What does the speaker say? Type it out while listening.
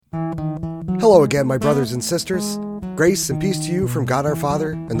Hello again, my brothers and sisters. Grace and peace to you from God our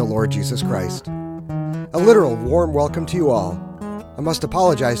Father and the Lord Jesus Christ. A literal warm welcome to you all. I must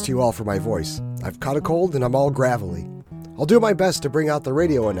apologize to you all for my voice. I've caught a cold and I'm all gravelly. I'll do my best to bring out the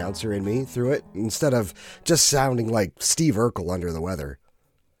radio announcer in me through it instead of just sounding like Steve Urkel under the weather.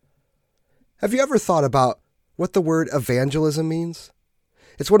 Have you ever thought about what the word evangelism means?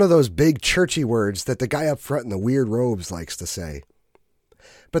 It's one of those big churchy words that the guy up front in the weird robes likes to say.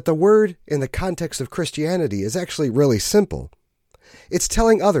 But the word in the context of Christianity is actually really simple. It's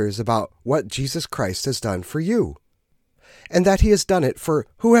telling others about what Jesus Christ has done for you, and that he has done it for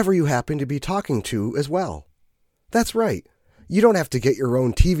whoever you happen to be talking to as well. That's right. You don't have to get your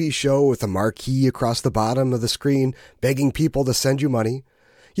own TV show with a marquee across the bottom of the screen begging people to send you money.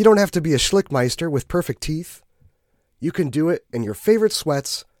 You don't have to be a Schlickmeister with perfect teeth. You can do it in your favorite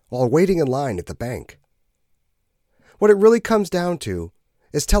sweats while waiting in line at the bank. What it really comes down to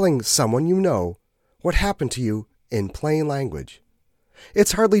is telling someone you know what happened to you in plain language.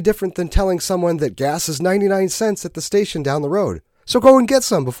 It's hardly different than telling someone that gas is 99 cents at the station down the road, so go and get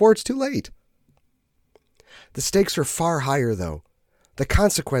some before it's too late. The stakes are far higher, though. The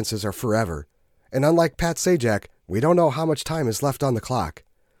consequences are forever, and unlike Pat Sajak, we don't know how much time is left on the clock.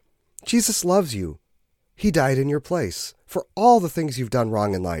 Jesus loves you. He died in your place for all the things you've done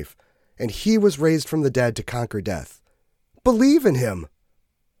wrong in life, and he was raised from the dead to conquer death. Believe in him.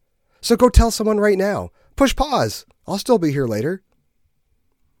 So go tell someone right now. Push pause. I'll still be here later.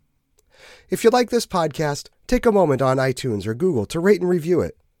 If you like this podcast, take a moment on iTunes or Google to rate and review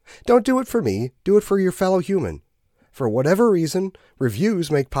it. Don't do it for me. Do it for your fellow human. For whatever reason,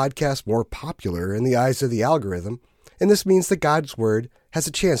 reviews make podcasts more popular in the eyes of the algorithm, and this means that God's Word has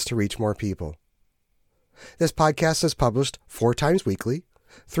a chance to reach more people. This podcast is published 4 times weekly.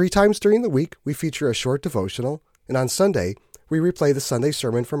 3 times during the week, we feature a short devotional, and on Sunday, we replay the Sunday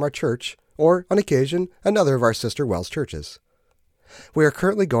sermon from our church, or, on occasion, another of our sister WELS churches. We are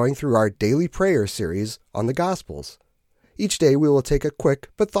currently going through our daily prayer series on the Gospels. Each day we will take a quick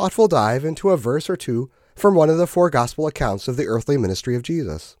but thoughtful dive into a verse or two from one of the 4 Gospel accounts of the earthly ministry of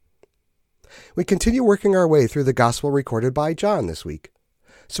Jesus. We continue working our way through the Gospel recorded by John this week.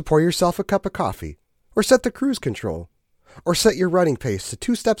 So pour yourself a cup of coffee, or set the cruise control, or set your running pace to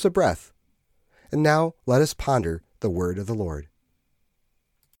 2 steps a breath. And now let us ponder the word of the Lord.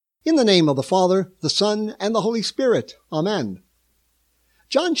 In the name of the Father, the Son, and the Holy Spirit. Amen.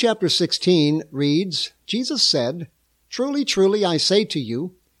 John chapter 16 reads, Jesus said, "Truly, truly, I say to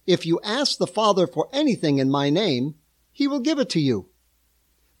you, if you ask the Father for anything in my name, he will give it to you."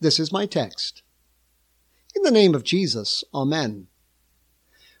 This is my text. In the name of Jesus, Amen.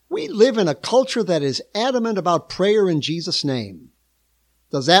 We live in a culture that is adamant about prayer in Jesus' name.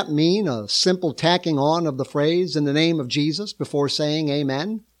 Does that mean a simple tacking on of the phrase, "in the name of Jesus," before saying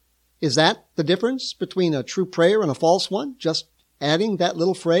Amen? Is that the difference between a true prayer and a false one, just adding that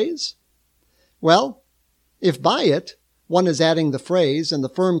little phrase? Well, if by it one is adding the phrase and the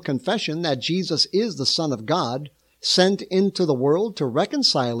firm confession that Jesus is the Son of God, sent into the world to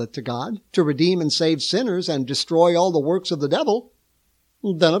reconcile it to God, to redeem and save sinners and destroy all the works of the devil,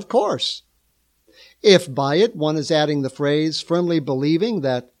 then of course. If by it one is adding the phrase, firmly believing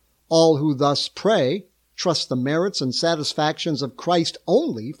that all who thus pray trust the merits and satisfactions of Christ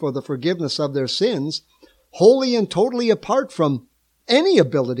only for the forgiveness of their sins, wholly and totally apart from any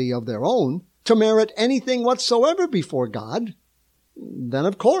ability of their own to merit anything whatsoever before God, then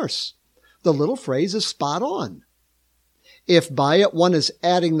of course the little phrase is spot on. If by it one is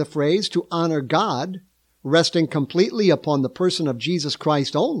adding the phrase to honor God, resting completely upon the person of Jesus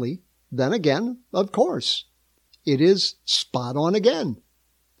Christ only, then again, of course, it is spot on again.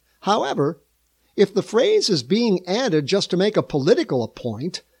 However, if the phrase is being added just to make a political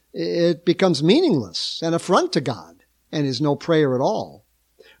point, it becomes meaningless, an affront to God, and is no prayer at all.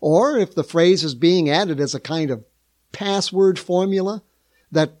 Or if the phrase is being added as a kind of password formula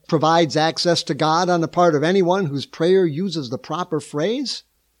that provides access to God on the part of anyone whose prayer uses the proper phrase,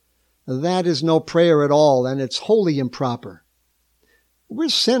 that is no prayer at all, and it's wholly improper. We're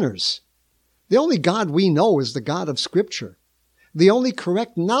sinners. The only God we know is the God of Scripture. The only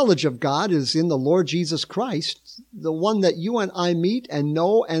correct knowledge of God is in the Lord Jesus Christ, the one that you and I meet and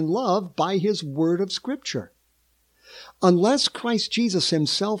know and love by his word of Scripture. Unless Christ Jesus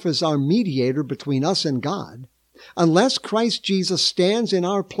himself is our mediator between us and God, unless Christ Jesus stands in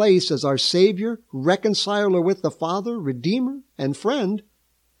our place as our Savior, reconciler with the Father, Redeemer, and friend,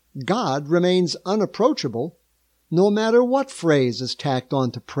 God remains unapproachable no matter what phrase is tacked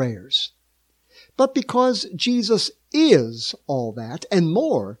onto prayers. But because Jesus is all that and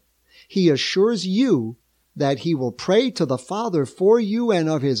more, he assures you that he will pray to the Father for you and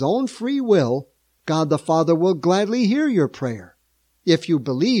of his own free will, God the Father will gladly hear your prayer. If you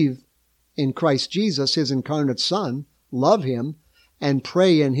believe in Christ Jesus, his incarnate Son, love him, and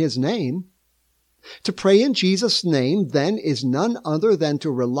pray in his name. To pray in Jesus' name, then, is none other than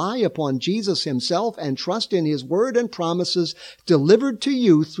to rely upon Jesus himself and trust in his word and promises delivered to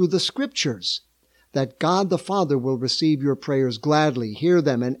you through the Scriptures, that God the Father will receive your prayers gladly, hear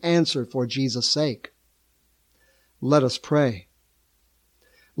them, and answer for Jesus' sake. Let us pray.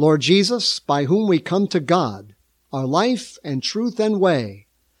 Lord Jesus, by whom we come to God, our life and truth and way,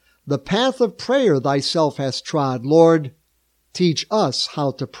 the path of prayer thyself hast trod, Lord, teach us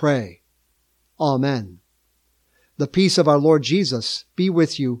how to pray. Amen. The peace of our Lord Jesus be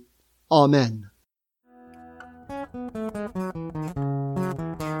with you. Amen.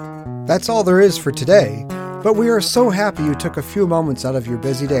 That's all there is for today, but we are so happy you took a few moments out of your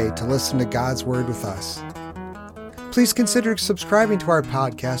busy day to listen to God's Word with us. Please consider subscribing to our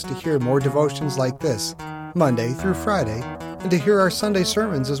podcast to hear more devotions like this, Monday through Friday, and to hear our Sunday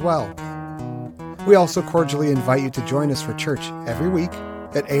sermons as well. We also cordially invite you to join us for church every week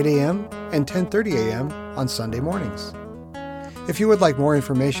at 8 a.m. and 10:30 a.m. on Sunday mornings. If you would like more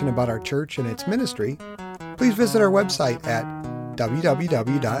information about our church and its ministry, please visit our website at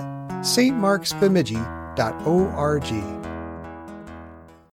www.stmarksbemidji.org.